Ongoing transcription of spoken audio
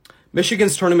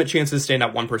Michigan's tournament chances stand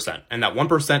at 1%, and that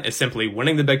 1% is simply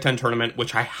winning the Big Ten tournament,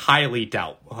 which I highly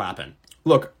doubt will happen.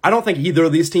 Look, I don't think either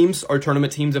of these teams are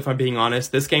tournament teams, if I'm being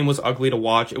honest. This game was ugly to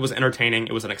watch. It was entertaining.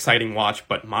 It was an exciting watch,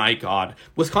 but my God.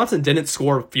 Wisconsin didn't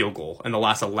score a field goal in the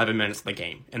last 11 minutes of the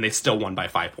game, and they still won by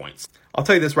 5 points. I'll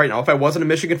tell you this right now, if I wasn't a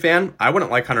Michigan fan, I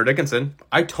wouldn't like Hunter Dickinson.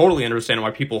 I totally understand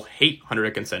why people hate Hunter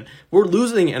Dickinson. We're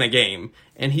losing in a game,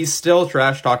 and he's still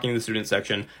trash-talking the student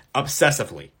section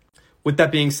obsessively. With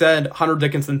that being said, Hunter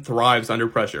Dickinson thrives under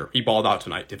pressure. He balled out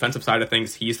tonight. Defensive side of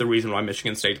things, he's the reason why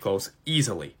Michigan stayed close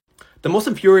easily. The most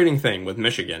infuriating thing with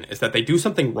Michigan is that they do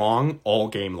something wrong all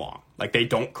game long. Like, they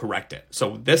don't correct it.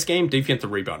 So this game,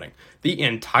 defensive rebounding. The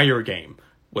entire game,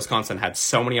 Wisconsin had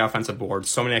so many offensive boards,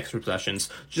 so many extra possessions,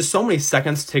 just so many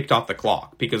seconds ticked off the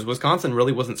clock, because Wisconsin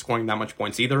really wasn't scoring that much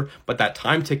points either, but that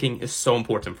time ticking is so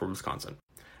important for Wisconsin.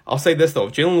 I'll say this though,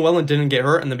 if Jalen Llewellyn didn't get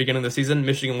hurt in the beginning of the season,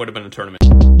 Michigan would have been a tournament.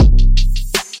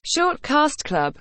 Shortcast Club.